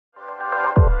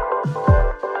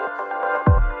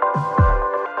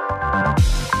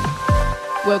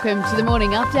Welcome to the Morning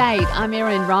Update. I'm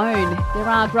Erin Roan. There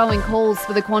are growing calls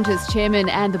for the Qantas chairman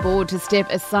and the board to step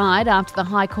aside after the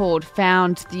High Court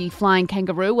found the Flying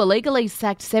Kangaroo illegally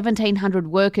sacked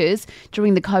 1,700 workers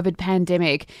during the COVID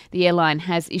pandemic. The airline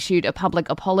has issued a public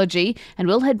apology and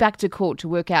will head back to court to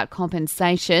work out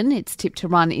compensation. It's tipped to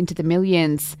run into the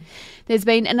millions. There's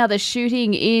been another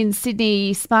shooting in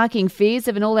Sydney, sparking fears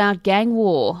of an all-out gang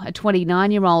war. A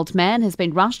 29-year-old man has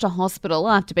been rushed to hospital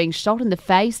after being shot in the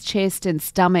face, chest and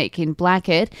stomach in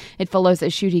Blackett. It follows a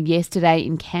shooting yesterday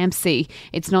in Campsie.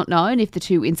 It's not known if the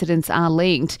two incidents are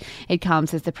linked. It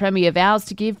comes as the Premier vows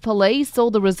to give police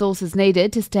all the resources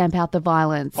needed to stamp out the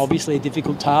violence. Obviously a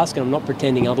difficult task, and I'm not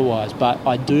pretending otherwise, but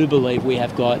I do believe we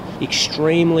have got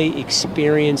extremely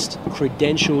experienced,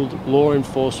 credentialed law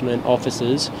enforcement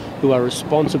officers who are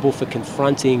responsible for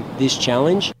confronting this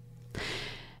challenge.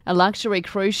 A luxury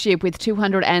cruise ship with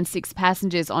 206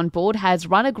 passengers on board has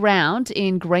run aground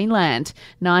in Greenland.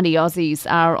 90 Aussies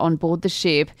are on board the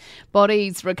ship.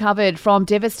 Bodies recovered from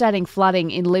devastating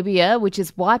flooding in Libya, which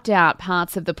has wiped out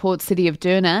parts of the port city of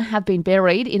Derna, have been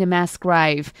buried in a mass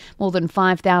grave. More than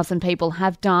 5,000 people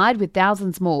have died, with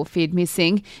thousands more feared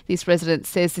missing. This resident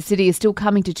says the city is still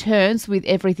coming to terms with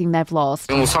everything they've lost.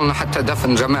 We're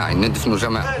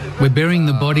burying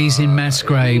the bodies in mass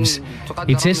graves.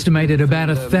 It's estimated about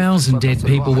 1,000 dead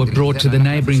people were brought to the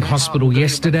neighbouring hospital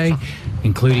yesterday,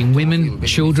 including women,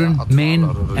 children, men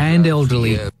and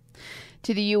elderly.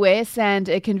 To the US, and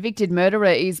a convicted murderer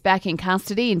is back in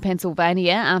custody in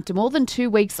Pennsylvania after more than 2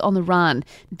 weeks on the run.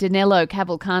 Danilo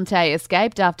Cavalcante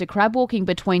escaped after crab walking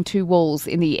between two walls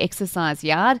in the exercise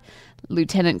yard.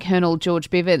 Lieutenant Colonel George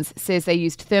Bivens says they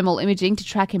used thermal imaging to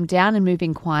track him down and move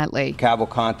in quietly.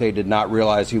 Cavalcante did not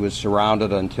realize he was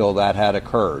surrounded until that had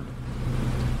occurred.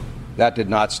 That did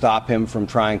not stop him from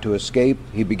trying to escape.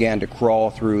 He began to crawl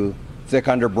through thick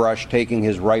underbrush, taking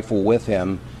his rifle with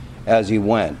him as he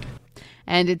went.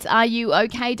 And it's Are You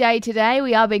OK Day today.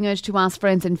 We are being urged to ask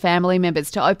friends and family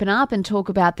members to open up and talk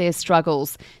about their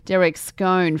struggles. Derek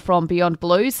Scone from Beyond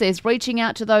Blue says reaching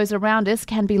out to those around us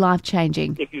can be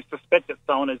life-changing. If you suspect that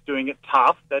someone is doing it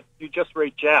tough, that you just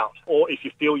reach out. Or if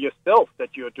you feel yourself that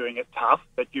you're doing it tough,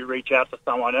 that you reach out to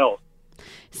someone else.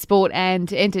 Sport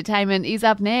and entertainment is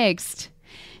up next.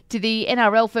 To the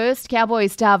NRL first,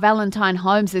 Cowboys star Valentine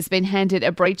Holmes has been handed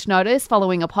a breach notice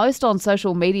following a post on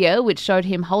social media which showed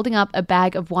him holding up a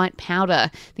bag of white powder.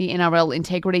 The NRL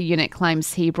Integrity Unit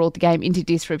claims he brought the game into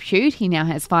disrepute. He now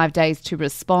has 5 days to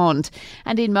respond.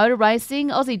 And in motor racing,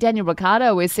 Aussie Daniel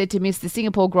Ricciardo is said to miss the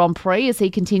Singapore Grand Prix as he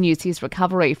continues his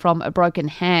recovery from a broken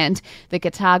hand. The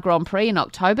Qatar Grand Prix in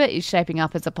October is shaping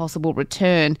up as a possible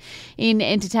return. In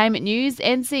entertainment news,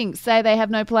 NSYNC say they have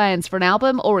no plans for an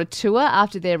album or a tour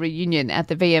after their reunion at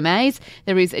the VMAs.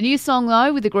 There is a new song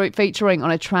though, with the group featuring on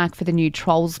a track for the new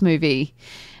Trolls movie.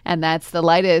 And that's the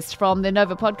latest from the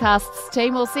Nova Podcasts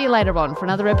team. We'll see you later on for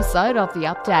another episode of The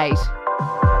Update.